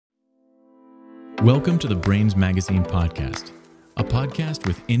Welcome to the Brains Magazine podcast, a podcast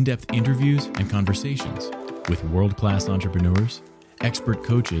with in-depth interviews and conversations with world-class entrepreneurs, expert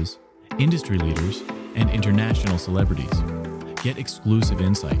coaches, industry leaders, and international celebrities. Get exclusive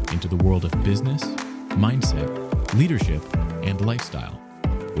insight into the world of business, mindset, leadership, and lifestyle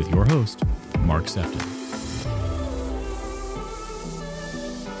with your host, Mark Sefton.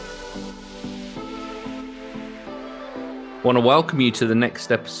 I want to welcome you to the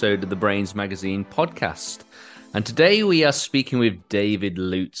next episode of the Brains Magazine podcast. And today we are speaking with David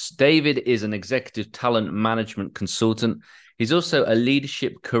Lutes. David is an executive talent management consultant. He's also a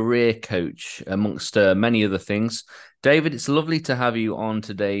leadership career coach, amongst many other things. David, it's lovely to have you on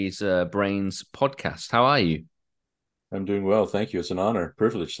today's Brains podcast. How are you? I'm doing well. Thank you. It's an honor,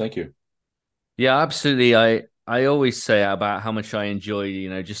 privilege. Thank you. Yeah, absolutely. I always say about how much I enjoy,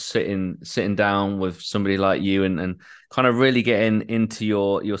 just sitting down with somebody like you and kind of really getting into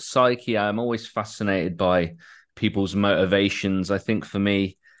your psyche. I'm always fascinated by people's motivations. I think for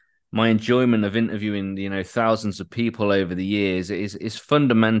me, my enjoyment of interviewing, thousands of people over the years is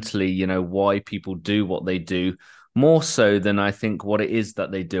fundamentally, why people do what they do, more so than I think what it is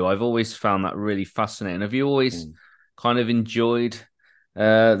that they do. I've always found that really fascinating. Have you always kind of enjoyed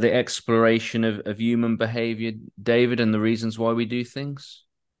the exploration of human behavior, David, and the reasons why we do things?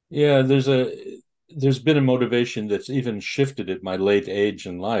 Yeah, there's been a motivation that's even shifted at my late age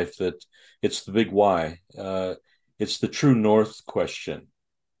in life, that it's the big why. It's the true north question.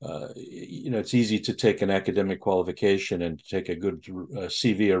 It's easy to take an academic qualification and take a good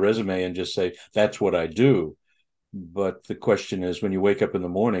CV or resume and just say, that's what I do. But the question is, when you wake up in the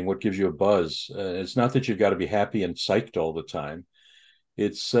morning, what gives you a buzz? It's not that you've got to be happy and psyched all the time.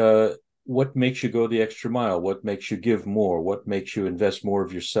 It's what makes you go the extra mile, what makes you give more, what makes you invest more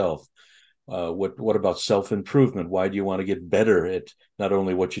of yourself. What about self-improvement? Why do you want to get better at not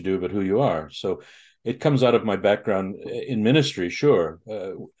only what you do, but who you are? So it comes out of my background in ministry, sure.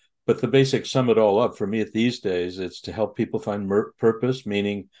 But the basic sum it all up for me these days, it's to help people find purpose,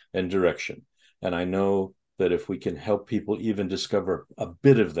 meaning, and direction. And I know that if we can help people even discover a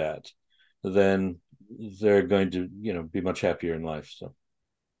bit of that, then they're going to, be much happier in life. So,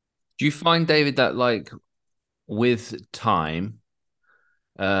 do you find, David, that with time,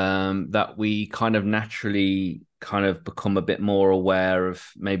 that we kind of naturally kind of become a bit more aware of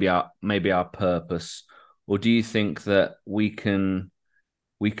maybe our purpose, or do you think that we can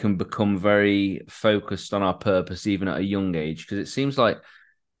become very focused on our purpose even at a young age? Because it seems like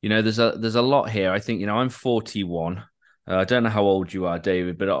there's a lot here. I think I'm 41. I don't know how old you are,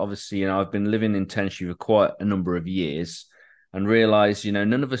 David, but obviously I've been living intentionally for quite a number of years, and realized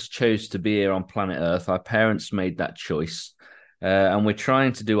none of us chose to be here on planet Earth. Our parents made that choice. And we're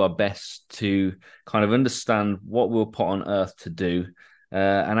trying to do our best to kind of understand what we're put on earth to do,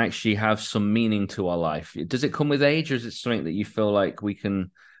 and actually have some meaning to our life. Does it come with age, or is it something that you feel like we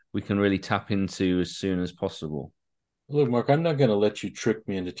can really tap into as soon as possible? Look, Mark, I'm not going to let you trick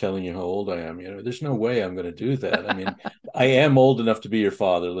me into telling you how old I am. There's no way I'm going to do that. I mean, I am old enough to be your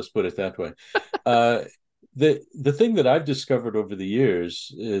father. Let's put it that way. The thing that I've discovered over the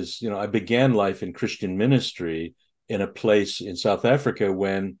years is, I began life in Christian ministry in a place in South Africa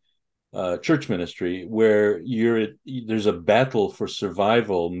when church ministry, where there's a battle for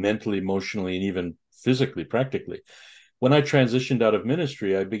survival mentally, emotionally, and even physically, practically. When I transitioned out of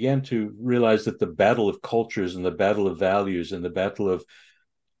ministry, I began to realize that the battle of cultures and the battle of values and the battle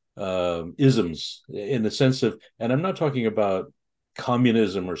of isms, in the sense of, and I'm not talking about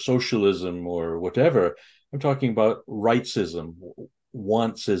communism or socialism or whatever, I'm talking about rightsism,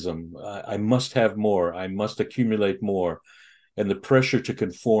 wantsism. I must have more. I must accumulate more. And the pressure to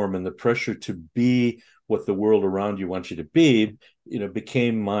conform and the pressure to be what the world around you wants you to be,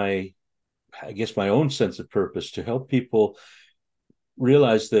 became my own sense of purpose, to help people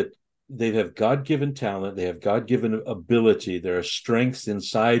realize that they have God-given talent, they have God-given ability, there are strengths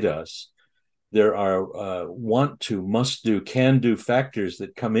inside us, there are want to, must do, can do factors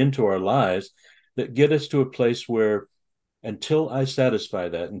that come into our lives that get us to a place where, until I satisfy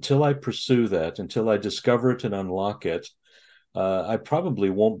that, until I pursue that, until I discover it and unlock it, I probably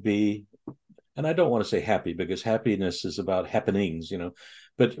won't be, and I don't want to say happy, because happiness is about happenings,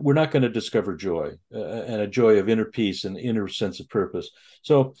 but we're not going to discover joy, and a joy of inner peace and inner sense of purpose.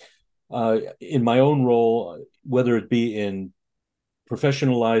 So in my own role, whether it be in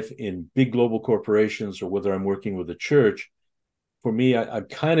professional life, in big global corporations, or whether I'm working with a church, for me, I'm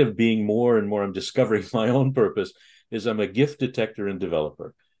kind of being more and more, I'm discovering my own purpose, is I'm a gift detector and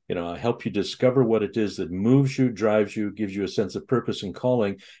developer. I help you discover what it is that moves you, drives you, gives you a sense of purpose and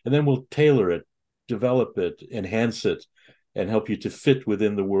calling, and then we'll tailor it, develop it, enhance it, and help you to fit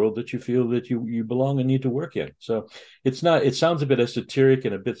within the world that you feel that you belong and need to work in. So it's not, it sounds a bit esoteric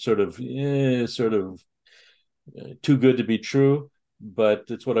and a bit sort of too good to be true, but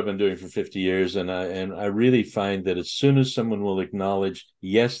it's what I've been doing for 50 years. And I really find that as soon as someone will acknowledge,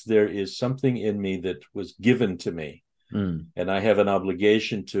 yes, there is something in me that was given to me, and I have an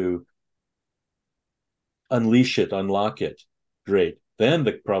obligation to unleash it, unlock it, great. Then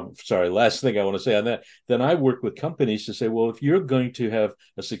the problem, sorry, last thing I want to say on that, then I work with companies to say, well, if you're going to have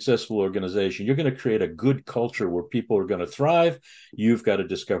a successful organization, you're going to create a good culture where people are going to thrive. You've got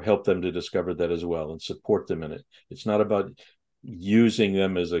to help them to discover that as well and support them in it. It's not about using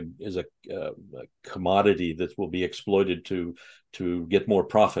them as a commodity that will be exploited to get more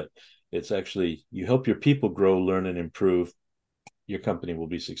profit. It's actually, you help your people grow, learn, and improve. Your company will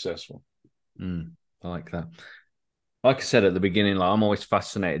be successful. I like that. Like I said at the beginning, like I'm always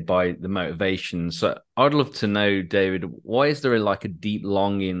fascinated by the motivation. So I'd love to know, David, why is there like a deep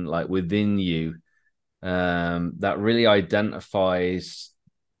longing like within you that really identifies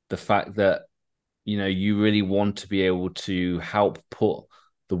the fact that, you know, you really want to be able to help put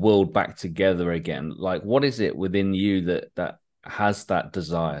the world back together again? Like, what is it within you that has that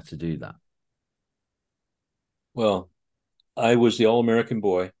desire to do that? Well, I was the All-American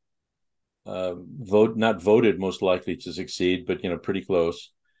boy. Not voted most likely to succeed, but pretty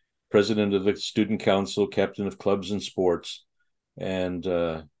close. President of the student council, captain of clubs and sports, and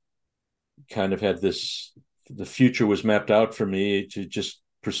kind of had this. The future was mapped out for me to just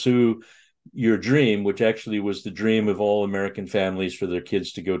pursue your dream, which actually was the dream of all American families for their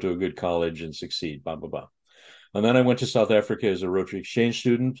kids to go to a good college and succeed. Blah blah blah. And then I went to South Africa as a Rotary exchange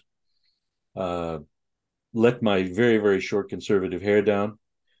student. Let my very, very short conservative hair down.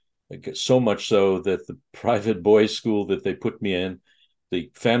 So much so that the private boys' school that they put me in,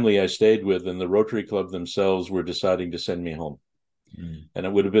 the family I stayed with, and the Rotary Club themselves were deciding to send me home. And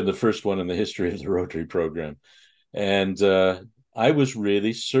it would have been the first one in the history of the Rotary program. And I was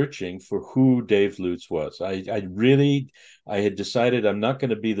really searching for who Dave Lutes was. I had decided I'm not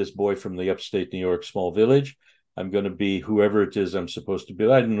going to be this boy from the upstate New York small village. I'm going to be whoever it is I'm supposed to be.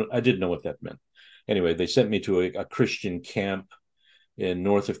 I didn't know what that meant. Anyway, they sent me to a Christian camp in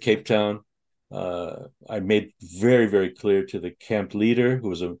north of Cape Town. I made very, very clear to the camp leader, who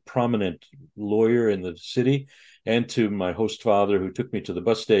was a prominent lawyer in the city, and to my host father, who took me to the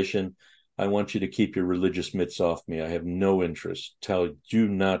bus station, I want you to keep your religious mitts off me. I have no interest. Do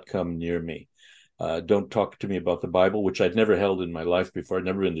not come near me. Don't talk to me about the Bible, which I'd never held in my life before. I'd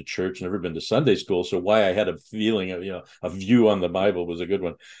never been to church, never been to Sunday school. So why I had a feeling of, a view on the Bible was a good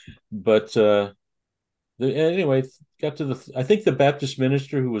one. But anyway, got to I think the Baptist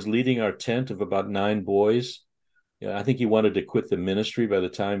minister who was leading our tent of about 9 boys, I think he wanted to quit the ministry by the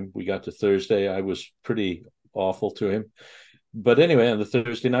time we got to Thursday. I was pretty awful to him. But anyway, on the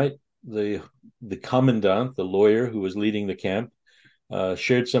Thursday night, the commandant, the lawyer who was leading the camp,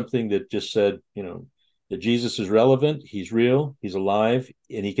 shared something that just said, that Jesus is relevant, he's real, he's alive,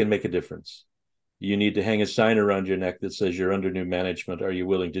 and he can make a difference. You need to hang a sign around your neck that says you're under new management. Are you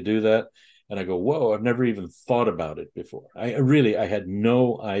willing to do that? And I go, whoa, I've never even thought about it before. I had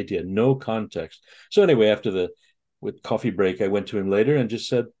no idea, no context. So anyway, after with coffee break, I went to him later and just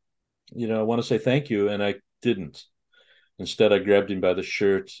said, I want to say thank you. And I didn't. Instead, I grabbed him by the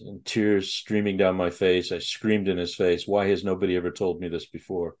shirt and tears streaming down my face. I screamed in his face, why has nobody ever told me this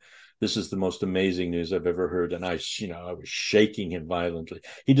before? This is the most amazing news I've ever heard. And I was shaking him violently.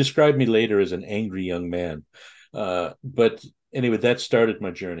 He described me later as an angry young man. But anyway, that started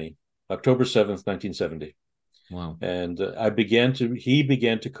my journey. October 7th, 1970. Wow. And he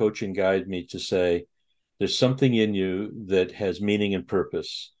began to coach and guide me to say, there's something in you that has meaning and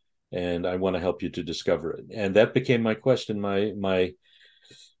purpose, and I want to help you to discover it. And that became my quest and my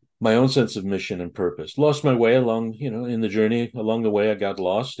own sense of mission and purpose. Lost my way along, in the journey. Along the way, I got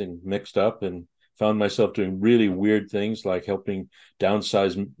lost and mixed up and found myself doing really weird things like helping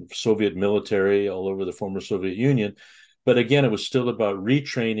downsize Soviet military all over the former Soviet Union. But again, it was still about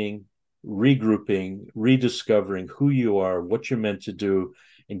retraining, regrouping, rediscovering who you are, what you're meant to do,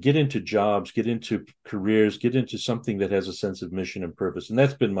 and get into jobs, get into careers, get into something that has a sense of mission and purpose. And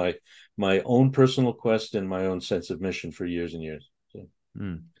that's been my own personal quest and my own sense of mission for years and years. So,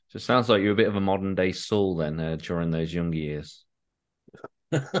 So it sounds like you're a bit of a modern day Saul then during those younger years.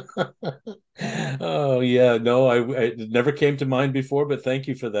 Oh yeah, no, it never came to mind before, but thank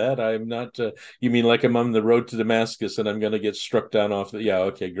you for that. I'm not. You mean like I'm on the road to Damascus and I'm going to get struck down off the? Yeah,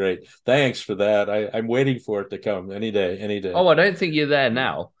 okay, great. Thanks for that. I'm waiting for it to come any day, any day. Oh, I don't think you're there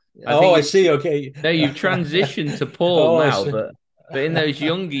now. I see. Okay. No, you've transitioned to Paul Oh, I now, see. but But in those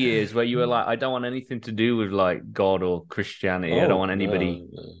younger years where you were like, I don't want anything to do with like God or Christianity. I don't Oh, want anybody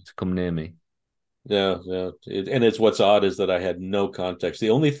no. to come near me. Yeah, yeah. And it's what's odd is that I had no context.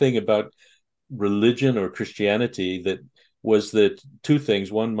 The only thing about religion or Christianity that was that two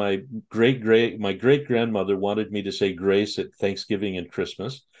things. One, my great grandmother wanted me to say grace at Thanksgiving and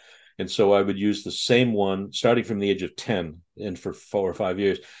Christmas. And so I would use the same one starting from the age of 10 and for 4 or 5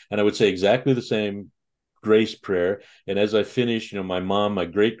 years. And I would say exactly the same grace prayer. And as I finished, my mom, my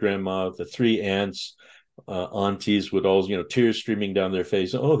great grandma, the three aunts, aunties would all, tears streaming down their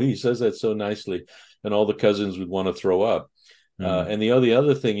face. Oh, he says that so nicely. And all the cousins would want to throw up. And the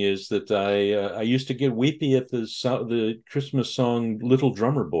other thing is that I used to get weepy at the Christmas song "Little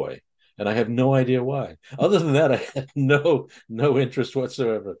Drummer Boy," and I have no idea why. Other than that, I had no interest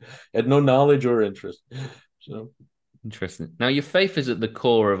whatsoever, had no knowledge or interest. So Interesting. Now, your faith is at the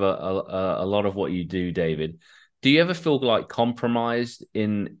core of a lot of what you do, David. Do you ever feel like compromised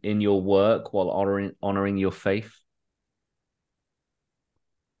in your work while honoring your faith?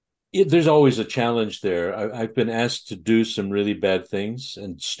 there's always a challenge there. I've been asked to do some really bad things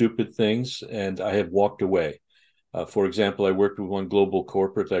and stupid things, and I have walked away. For example, I worked with one global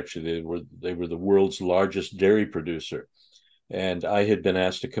corporate. Actually, they were the world's largest dairy producer, and I had been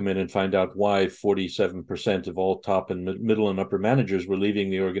asked to come in and find out why 47% of all top and middle and upper managers were leaving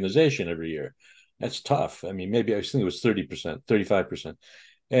the organization every year. That's tough. I mean, maybe I think it was 30%, 35%.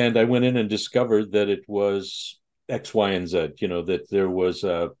 And I went in and discovered that it was X, Y, and Z, that there was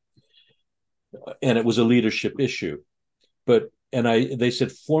and it was a leadership issue. They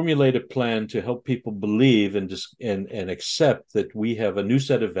said formulate a plan to help people believe and accept that we have a new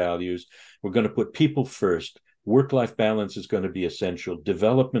set of values. We're going to put people first. Work-life balance is going to be essential.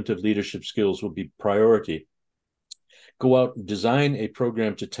 Development of leadership skills will be priority. Go out and design a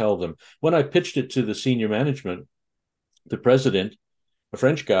program to tell them. When I pitched it to the senior management, the president, a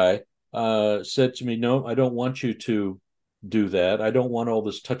French guy, said to me, "No, I don't want you to do that. I don't want all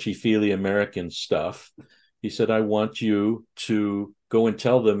this touchy-feely American stuff." He said, "I want you to go and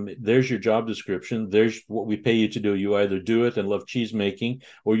tell them, there's your job description. There's what we pay you to do. You either do it and love cheese making,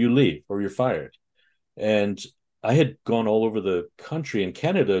 or you leave, or you're fired." And I had gone all over the country in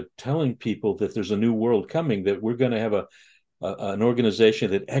Canada telling people that there's a new world coming, that we're going to have an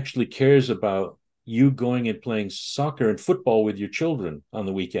organization that actually cares about you going and playing soccer and football with your children on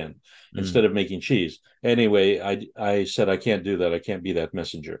the weekend instead of making cheese. Anyway, I said, I can't do that. I can't be that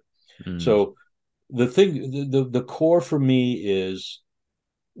messenger. So the core for me is,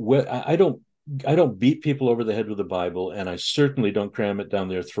 I don't beat people over the head with the Bible, and I certainly don't cram it down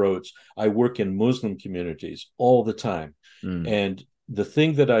their throats. I work in Muslim communities all the time. And the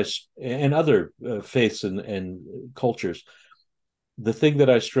thing that and other faiths and cultures, the thing that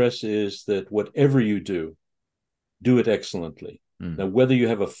I stress is that whatever you do it excellently. Now, whether you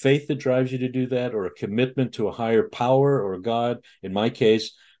have a faith that drives you to do that, or a commitment to a higher power or God, in my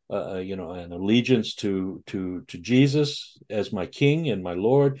case, an allegiance to Jesus as my King and my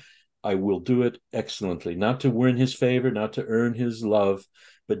Lord, I will do it excellently, not to win his favor, not to earn his love,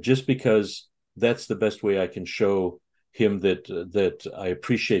 but just because that's the best way I can show him that I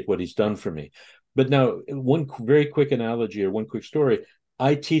appreciate what he's done for me. But now, one very quick analogy, or one quick story.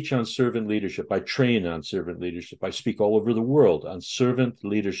 I teach on servant leadership. I train on servant leadership. I speak all over the world on servant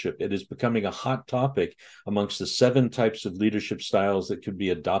leadership. It is becoming a hot topic amongst the 7 types of leadership styles that could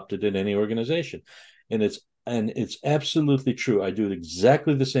be adopted in any organization. And it's absolutely true. I do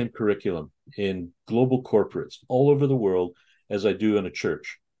exactly the same curriculum in global corporates all over the world as I do in a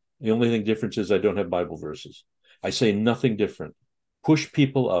church. The only thing difference is I don't have Bible verses. I say nothing different. Push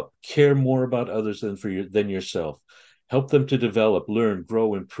people up, care more about others than yourself. Help them to develop, learn,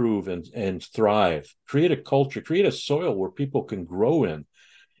 grow, improve, and thrive. Create a culture, create a soil where people can grow in.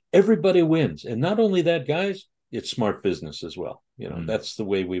 Everybody wins. And not only that, guys, it's smart business as well. That's the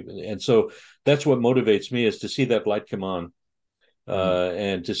way and so that's what motivates me, is to see that light come on,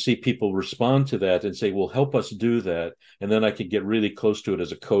 and to see people respond to that and say, well, help us do that. And then I can get really close to it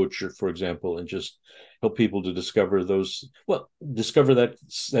as a coach, or, for example, and just help people to discover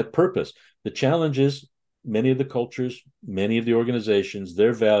that purpose. The challenge is, many of the cultures, many of the organizations,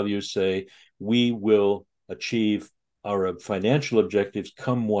 their values say, we will achieve our financial objectives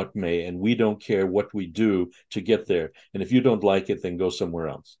come what may, and we don't care what we do to get there. And if you don't like it, then go somewhere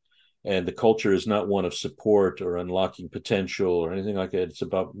else. And the culture is not one of support or unlocking potential or anything like that. It's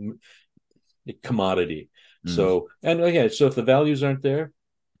about commodity. So if the values aren't there,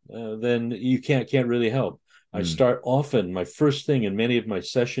 then you can't really help. I start often, my first thing in many of my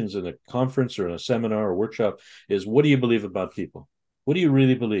sessions in a conference or in a seminar or workshop is, what do you believe about people? What do you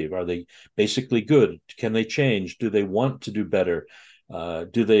really believe? Are they basically good? Can they change? Do they want to do better?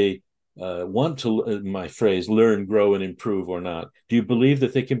 Do they want to, my phrase, learn, grow, and improve or not? Do you believe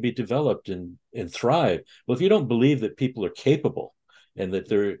that they can be developed and thrive? Well, if you don't believe that people are capable and that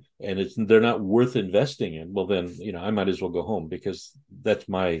they're not worth investing in, well, then, I might as well go home, because that's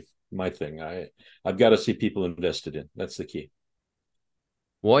my thing. I've got to see people invested in. That's the key.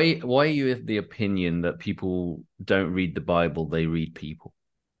 Why are you of the opinion that people don't read the Bible, they read people?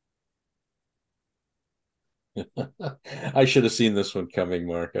 I should have seen this one coming,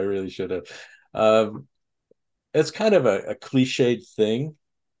 Mark. I really should have. Um, it's kind of a cliched thing,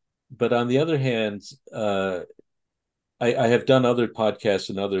 but on the other hand, I have done other podcasts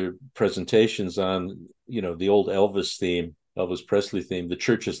and other presentations on, the old Elvis Presley theme. The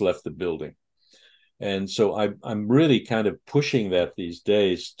church has left the building. And so I'm really kind of pushing that these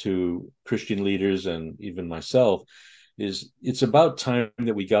days to Christian leaders and even myself. It's about time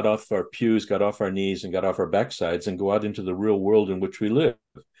that we got off our pews, got off our knees, and got off our backsides and go out into the real world in which we live,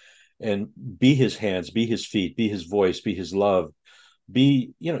 and be his hands, be his feet, be his voice, be his love,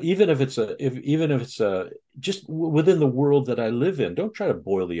 be, even if it's just within the world that I live in. Don't try to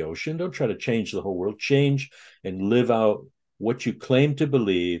boil the ocean. Don't try to change the whole world. Change and live out what you claim to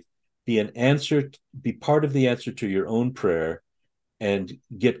believe. Be part of the answer to your own prayer, and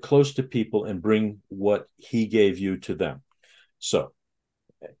get close to people and bring what he gave you to them. So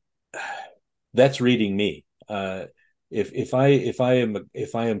that's reading me. If I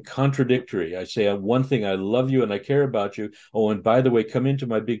am contradictory, I say one thing: I love you and I care about you. Oh, and by the way, come into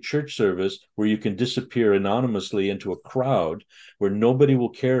my big church service where you can disappear anonymously into a crowd where nobody will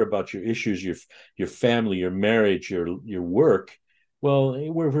care about your issues, your family, your marriage, your work. Well,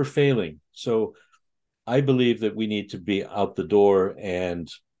 we're failing. So I believe that we need to be out the door and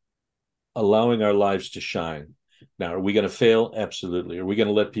allowing our lives to shine. Now, are we going to fail? Absolutely. Are we going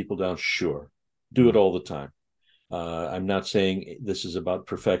to let people down? Sure. Do it all the time. I'm not saying this is about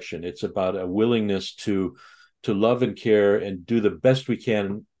perfection. It's about a willingness to love and care and do the best we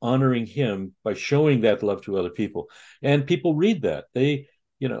can, honoring him by showing that love to other people. And people read that.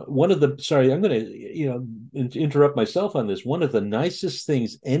 I'm going to interrupt myself on this. One of the nicest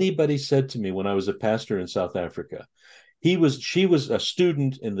things anybody said to me when I was a pastor in South Africa, she was a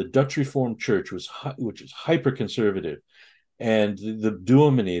student in the Dutch Reformed Church, which is hyper conservative. And the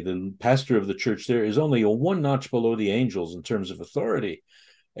Dominee, the pastor of the church there, is only one notch below the angels in terms of authority.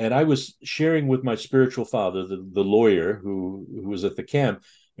 And I was sharing with my spiritual father, the lawyer who was at the camp,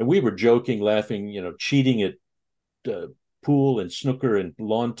 and we were joking, laughing, cheating at pool and snooker and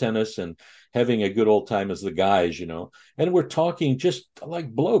lawn tennis and having a good old time as the guys, and we're talking just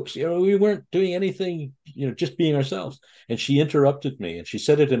like blokes, we weren't doing anything, just being ourselves. And she interrupted me, and she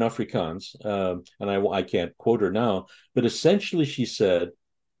said it in Afrikaans, and I can't quote her now, but essentially she said,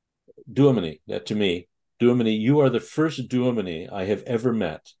 Dominee, that to me, Dominee, you are the first Dominee I have ever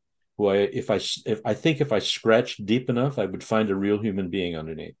met who if I scratched deep enough, I would find a real human being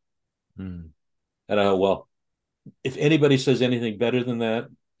underneath. And well, if anybody says anything better than that,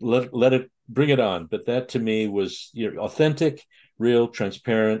 let it, bring it on. But that to me was authentic, real,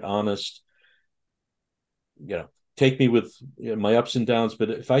 transparent, honest. Take me with my ups and downs, but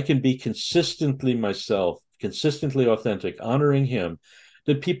if I can be consistently myself, consistently authentic, honoring him,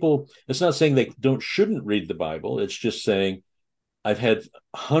 then people, it's not saying they shouldn't read the Bible. It's just saying, I've had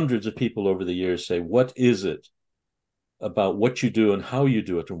hundreds of people over the years say, what is it about what you do and how you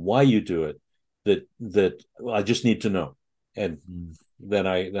do it and why you do it that I just need to know, and then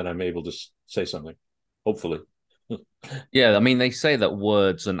I'm able to say something, hopefully. Yeah, I mean, they say that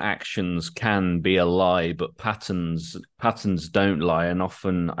words and actions can be a lie, but patterns don't lie. And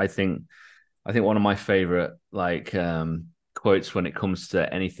often, I think one of my favorite quotes when it comes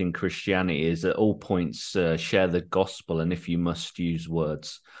to anything Christianity is, at all points share the gospel, and if you must, use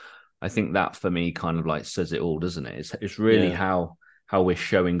words. I think that for me kind of says it all, doesn't it? It's really how we're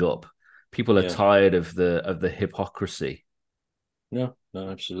showing up. People are tired of the hypocrisy. No,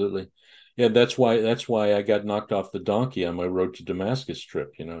 absolutely. Yeah, that's why I got knocked off the donkey on my road to Damascus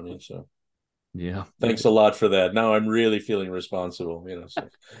trip. You know what I mean? So yeah, thanks a lot for that. Now I'm really feeling responsible. So.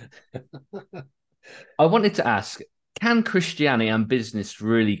 I wanted to ask, can Christianity and business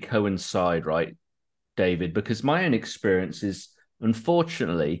really coincide, right, David? Because my own experience is,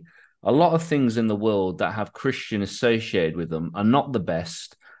 unfortunately, a lot of things in the world that have Christian associated with them are not the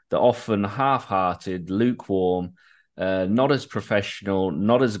best. They're often half-hearted, lukewarm, not as professional,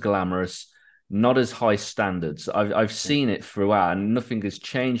 not as glamorous, not as high standards. I've seen it throughout, and nothing has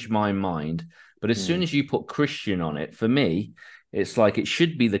changed my mind. But as soon as you put Christian on it, for me, It's like it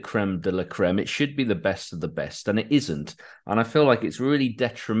should be the creme de la creme. It should be the best of the best, and it isn't. And I feel like it's really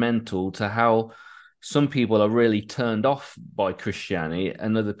detrimental to how some people are really turned off by Christianity,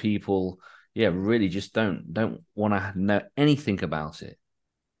 and other people, yeah, really just don't want to know anything about it.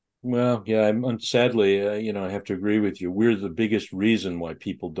 Well, yeah, sadly, I have to agree with you. We're the biggest reason why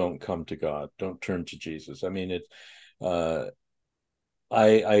people don't come to God, don't turn to Jesus. I mean, uh,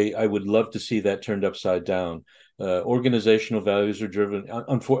 I would love to see that turned upside down. Organizational values are driven,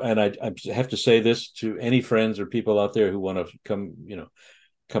 and I have to say this to any friends or people out there who want to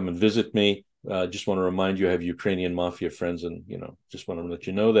come and visit me. Just want to remind you, I have Ukrainian mafia friends, and just want to let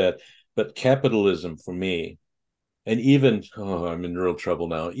you know that. But capitalism for me, and even I'm in real trouble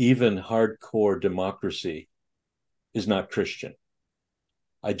now. Even hardcore democracy is not Christian.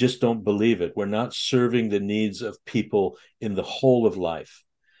 I just don't believe it. We're not serving the needs of people in the whole of life.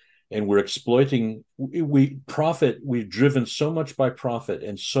 And we're exploiting, we've driven so much by profit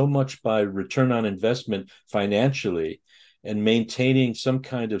and so much by return on investment financially, and maintaining some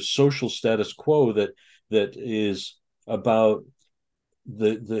kind of social status quo that is about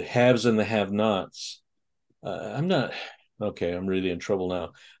the haves and the have-nots. I'm not okay. I'm really in trouble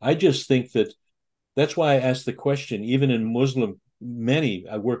now. I just think that's why I asked the question, even in Muslim,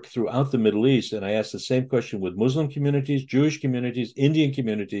 I work throughout the Middle East, and I ask the same question with Muslim communities, Jewish communities, Indian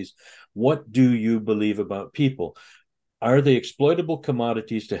communities. What do you believe about people? Are they exploitable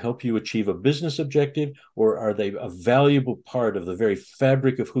commodities to help you achieve a business objective, or are they a valuable part of the very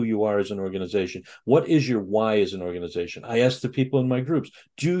fabric of who you are as an organization? What is your why as an organization? I ask the people in my groups,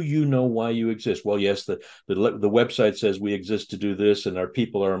 do you know why you exist? Well, yes, the website says we exist to do this, and our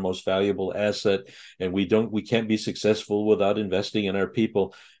people are our most valuable asset, and we can't be successful without investing in our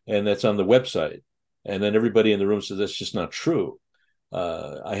people, and that's on the website. And then everybody in the room says that's just not true.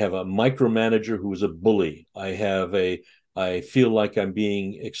 I have a micromanager who is a bully. I feel like I'm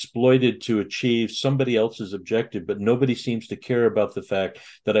being exploited to achieve somebody else's objective, but nobody seems to care about the fact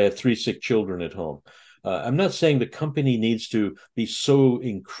that I have 3 sick children at home. I'm not saying the company needs to be so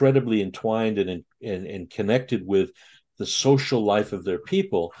incredibly entwined and connected with the social life of their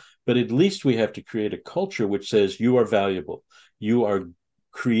people, but at least we have to create a culture which says you are valuable. You are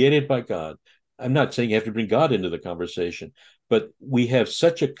created by God. I'm not saying you have to bring God into the conversation, but we have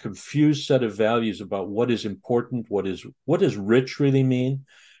such a confused set of values about what is important, what does rich really mean,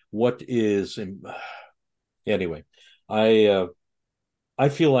 what is anyway. I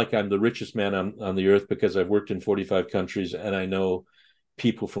feel like I'm the richest man on the earth because I've worked in 45 countries, and I know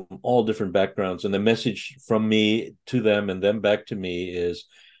people from all different backgrounds, and the message from me to them and them back to me is,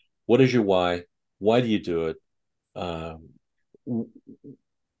 what is your why? Why do you do it?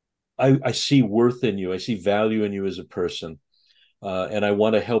 I see worth in you. I see value in you as a person. And I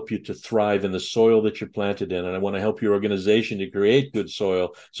want to help you to thrive in the soil that you're planted in. And I want to help your organization to create good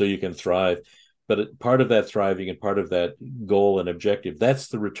soil so you can thrive. But part of that thriving and part of that goal and objective, that's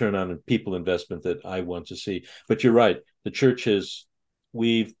the return on people investment that I want to see. But you're right. The church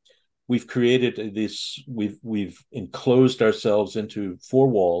we've created this, we've enclosed ourselves into 4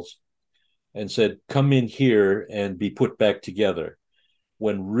 walls and said, come in here and be put back together.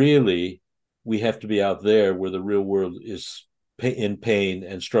 When really we have to be out there where the real world is in pain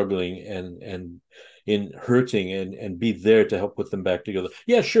and struggling and in hurting, and be there to help put them back together.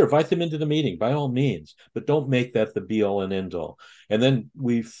 Yeah, sure, invite them into the meeting by all means, but don't make that the be all and end all. And then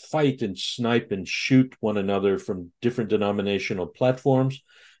we fight and snipe and shoot one another from different denominational platforms,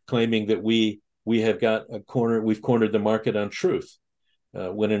 claiming that we have got we've cornered the market on truth.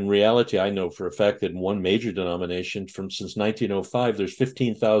 When in reality, I know for a fact that in one major denomination since 1905, there's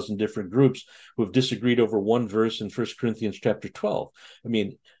 15,000 different groups who have disagreed over one verse in 1 Corinthians chapter 12. I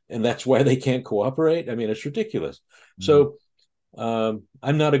mean, and that's why they can't cooperate. I mean, it's ridiculous. Mm-hmm. So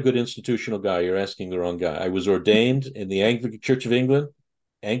I'm not a good institutional guy. You're asking the wrong guy. I was ordained in the Anglican Church of England,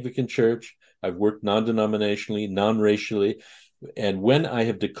 Anglican Church. I've worked non-denominationally, non-racially. And when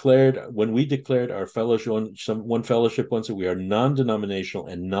we declared our fellowship, one fellowship once, that we are non-denominational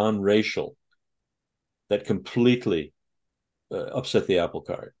and non-racial, that completely upset the apple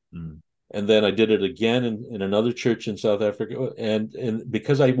cart. Mm. And then I did it again in another church in South Africa. And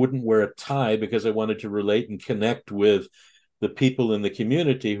because I wouldn't wear a tie, because I wanted to relate and connect with the people in the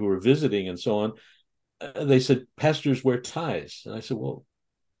community who were visiting and so on, they said, pastors wear ties. And I said, well,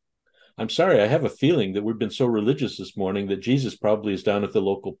 I'm sorry, I have a feeling that we've been so religious this morning that Jesus probably is down at the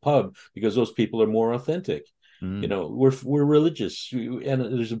local pub because those people are more authentic. Mm. You know, we're religious, and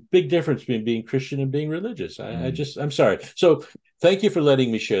there's a big difference between being Christian and being religious. I'm sorry. So thank you for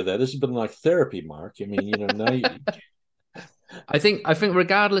letting me share that. This has been like therapy, Mark. I mean, now I think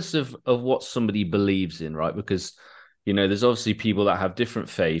regardless of what somebody believes in, right? Because You know, there's obviously people that have different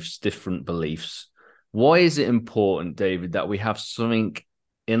faiths, different beliefs. Why is it important, David, that we have something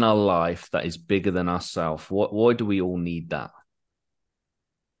in our life that is bigger than ourselves? Why do we all need that?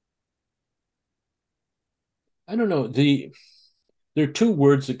 I don't know. There are two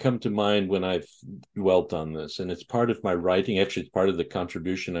words that come to mind when I've dwelt on this, and it's part of my writing. Actually, it's part of the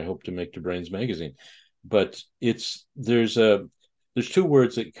contribution I hope to make to Brains Magazine. But there's two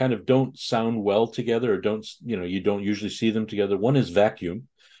words that kind of don't sound well together, or don't, you don't usually see them together. One is vacuum,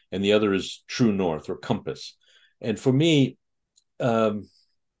 and the other is true north or compass. And for me, um,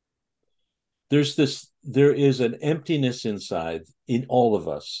 there is an emptiness inside in all of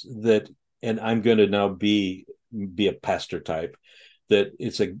us that, and I'm going to now be a pastor type, that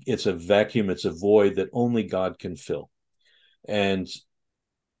it's a vacuum, it's a void that only God can fill. And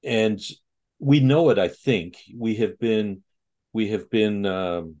and we know it. I think we have been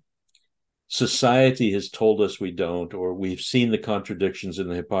society has told us we don't, or we've seen the contradictions and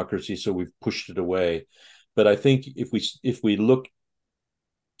the hypocrisy, so we've pushed it away. But I think if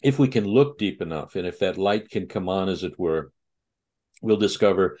we can look deep enough, and if that light can come on, as it were, we'll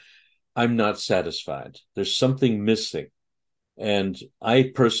discover I'm not satisfied. There's something missing. And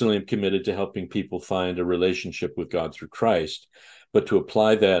I personally am committed to helping people find a relationship with God through Christ, but to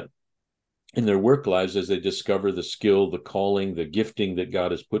apply that in their work lives as they discover the skill, the calling, the gifting that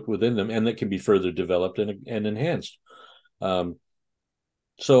God has put within them, and that can be further developed and enhanced. Um,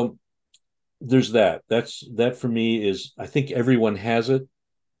 so there's that. That for me is, I think everyone has it.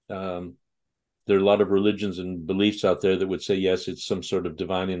 There are a lot of religions and beliefs out there that would say, yes, it's some sort of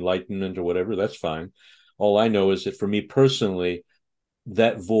divine enlightenment or whatever. That's fine. All I know is that for me personally,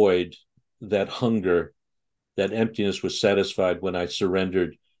 that void, that hunger, that emptiness was satisfied when I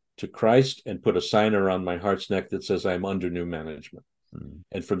surrendered to Christ and put a sign around my heart's neck that says I'm under new management.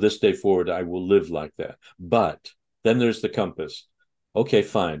 And from this day forward, I will live like that. But then there's the compass. Okay,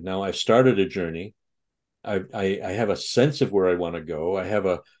 fine. Now I've started a journey. I have a sense of where I want to go. I have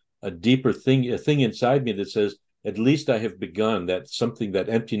a deeper thing, a thing inside me that says, at least I have begun. That something, that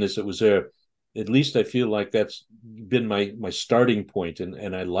emptiness that was there, at least I feel like that's been my starting point,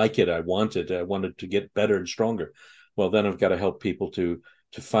 and I like it. I wanted to get better and stronger. Well, then I've got to help people to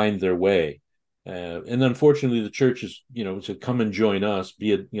find their way. And unfortunately, the church is, to come and join us,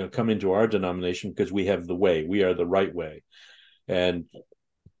 come into our denomination because we have the way, we are the right way. And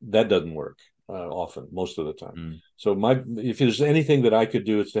that doesn't work often, most of the time. So if there's anything that I could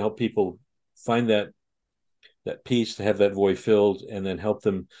do, it's to help people find that peace, to have that void filled, and then help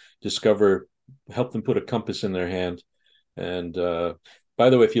them put a compass in their hand. And by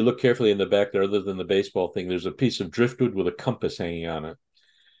the way, if you look carefully in the back there, other than the baseball thing, there's a piece of driftwood with a compass hanging on it.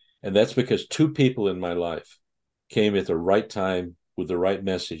 And that's because two people in my life came at the right time with the right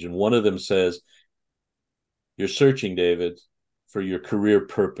message. And one of them says, "You're searching, David, for your career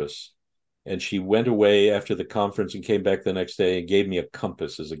purpose." And she went away after the conference and came back the next day and gave me a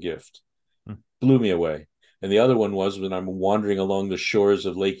compass as a gift. Blew me away. And the other one was when I'm wandering along the shores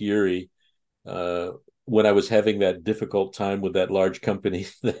of Lake Erie, when I was having that difficult time with that large company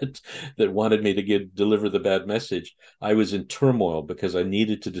that wanted me to deliver the bad message. I was in turmoil because I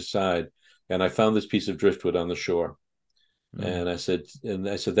needed to decide, and I found this piece of driftwood on the shore. And I said,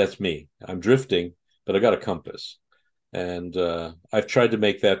 that's me. I'm drifting, but I got a compass. And I've tried to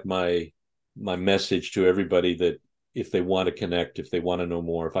make that my message to everybody, that if they want to connect, if they want to know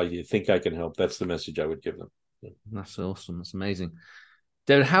more, if I think I can help, that's the message I would give them. That's awesome. That's amazing.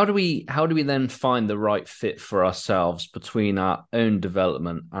 David, how do we then find the right fit for ourselves between our own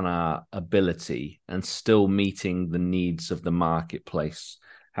development and our ability, and still meeting the needs of the marketplace?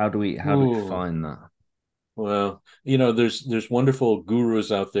 How do we find that? Well, there's wonderful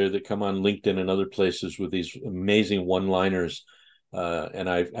gurus out there that come on LinkedIn and other places with these amazing one-liners. And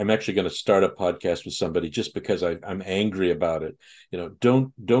I'm actually going to start a podcast with somebody just because I'm angry about it.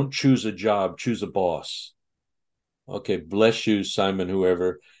 Don't choose a job, choose a boss. Okay, bless you, Simon,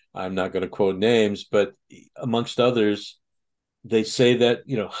 whoever. I'm not going to quote names, but amongst others, they say that,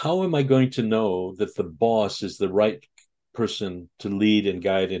 how am I going to know that the boss is the right person to lead and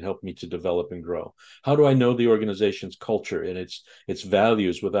guide and help me to develop and grow? How do I know the organization's culture and its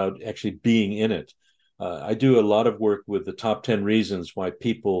values without actually being in it? I do a lot of work with the top 10 reasons why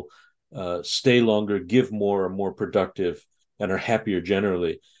people stay longer, give more, are more productive, and are happier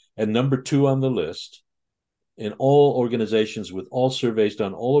generally. And number 2 on the list, in all organizations, with all surveys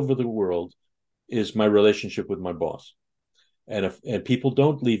done all over the world, is my relationship with my boss. And people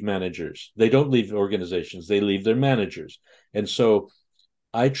don't leave managers, they don't leave organizations, they leave their managers. And so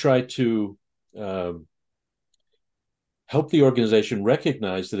I try to help the organization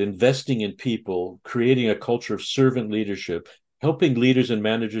recognize that investing in people, creating a culture of servant leadership, helping leaders and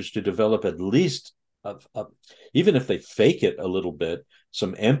managers to develop at least, even if they fake it a little bit,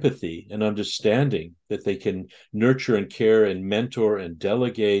 some empathy and understanding that they can nurture and care and mentor and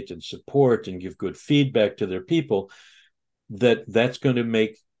delegate and support and give good feedback to their people, that's going to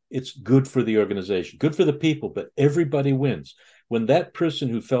make it's good for the organization, good for the people, but everybody wins. When that person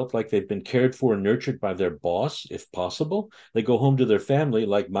who felt like they've been cared for and nurtured by their boss, if possible, they go home to their family,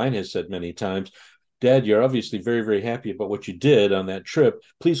 like mine has said many times, Dad, you're obviously very, very happy about what you did on that trip.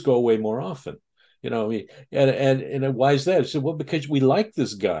 Please go away more often. And why is that? I said, well, because we like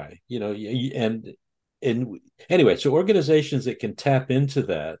this guy, and anyway, so organizations that can tap into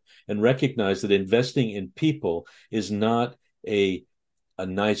that and recognize that investing in people is not a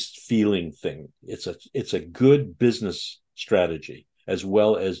nice feeling thing. It's a good business strategy, as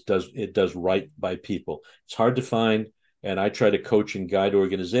well as it does right by people. It's hard to find, and I try to coach and guide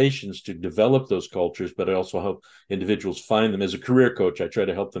organizations to develop those cultures, but I also help individuals find them. As a career coach, I try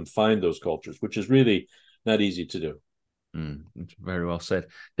to help them find those cultures, which is really not easy to do. Very well said.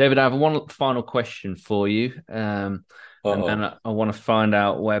 David, I have one final question for you. And I want to find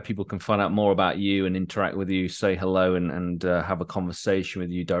out where people can find out more about you and interact with you, say hello and have a conversation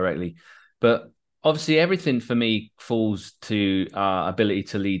with you directly. But obviously, everything for me falls to our ability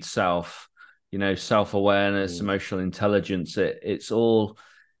to lead self, self-awareness, emotional intelligence. It's all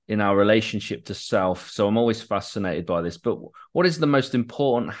in our relationship to self. So I'm always fascinated by this. But what is the most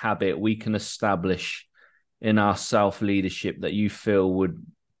important habit we can establish in our self-leadership that you feel would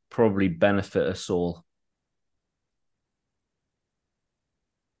probably benefit us all?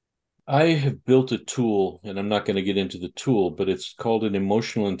 I have built a tool, and I'm not going to get into the tool, but it's called an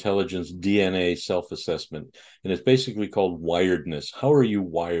emotional intelligence DNA self-assessment. And it's basically called wiredness. How are you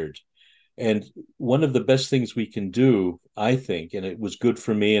wired? And one of the best things we can do, I think, and it was good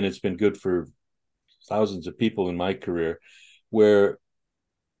for me, and it's been good for thousands of people in my career, where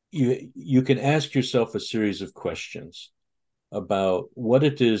you can ask yourself a series of questions about what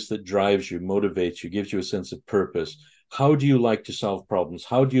it is that drives you, motivates you, gives you a sense of purpose. How do you like to solve problems?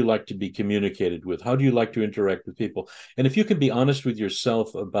 How do you like to be communicated with? How do you like to interact with people? And if you can be honest with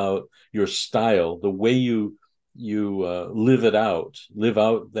yourself about your style, the way you live out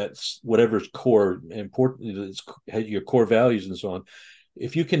that's whatever's core important, your core values and so on.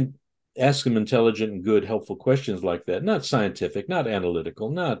 If you can ask them intelligent and good, helpful questions like that, not scientific, not analytical,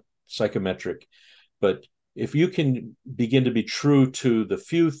 not psychometric, but if you can begin to be true to the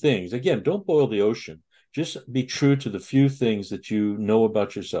few things, again, don't boil the ocean. Just be true to the few things that you know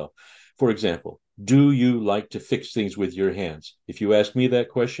about yourself. For example, do you like to fix things with your hands? If you ask me that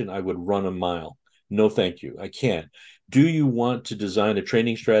question, I would run a mile. No, thank you. I can't. Do you want to design a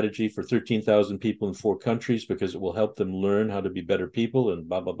training strategy for 13,000 people in 4 countries because it will help them learn how to be better people and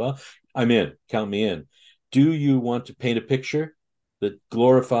blah, blah, blah? I'm in. Count me in. Do you want to paint a picture that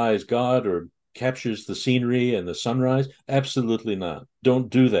glorifies God or captures the scenery and the sunrise? Absolutely not. Don't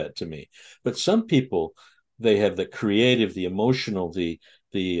do that to me. But some people, they have the creative, the emotional, the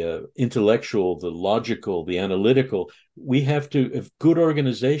intellectual, the logical, the analytical. We have to, if good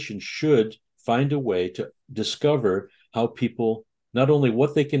organizations should find a way to discover how people, not only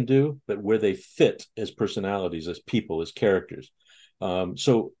what they can do, but where they fit as personalities, as people, as characters.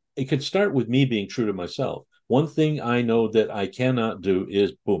 So it could start with me being true to myself. One thing I know that I cannot do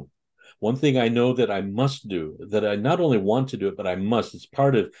is boom. One thing I know that I must do, that I not only want to do it, but I must. It's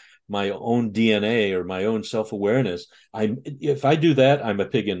part of my own DNA or my own self-awareness. If I do that, I'm a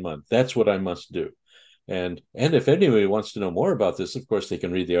pig in mud. That's what I must do. And if anybody wants to know more about this, of course, they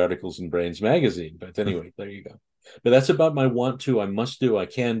can read the articles in Brains magazine. But anyway, there you go. But that's about my want to, I must do, I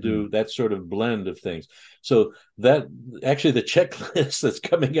can do, that sort of blend of things. So that actually the checklist that's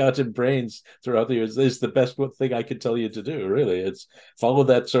coming out in Brains throughout the years is the best thing I could tell you to do, really. It's follow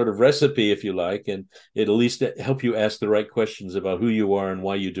that sort of recipe, if you like, and it'll at least help you ask the right questions about who you are and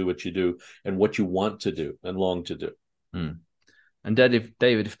why you do what you do and what you want to do and long to do. And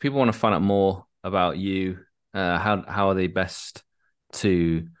David, if people want to find out more about you, how are they best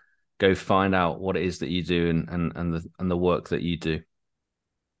to go find out what it is that you do and the work that you do?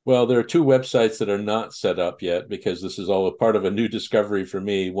 Well, there are 2 websites that are not set up yet because this is all a part of a new discovery for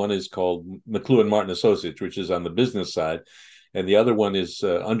me. One is called McLuhan Martin Associates, which is on the business side, and the other one is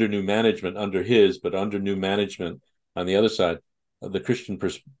Under New Management, but Under New Management on the other side of the Christian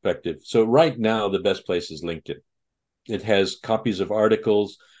perspective. So right now, the best place is LinkedIn. It has copies of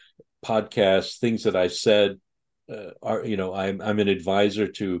articles, podcasts, things that I've said. I'm an advisor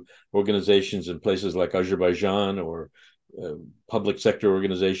to organizations in places like Azerbaijan or public sector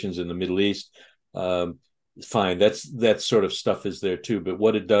organizations in the Middle East. fine, that sort of stuff is there too. But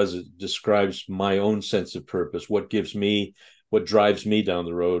what it does, it describes my own sense of purpose, what drives me down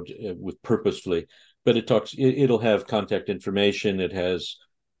the road with purposefully. But it'll have contact information. It has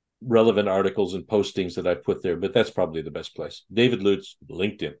relevant articles and postings that I put there, but that's probably the best place. David Lutes,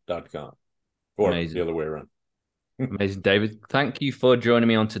 LinkedIn.com, or Amazing. the other way around. Amazing, David. Thank you for joining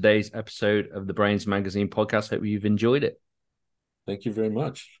me on today's episode of the Brains Magazine podcast. Hope you've enjoyed it. Thank you very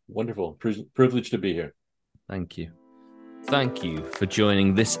much. Wonderful. Privileged to be here. Thank you. Thank you for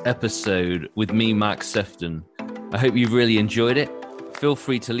joining this episode with me, Mark Sefton. I hope you've really enjoyed it. Feel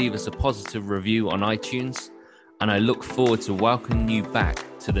free to leave us a positive review on iTunes, and I look forward to welcoming you back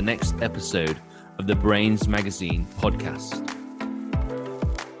to the next episode of the Brains Magazine podcast.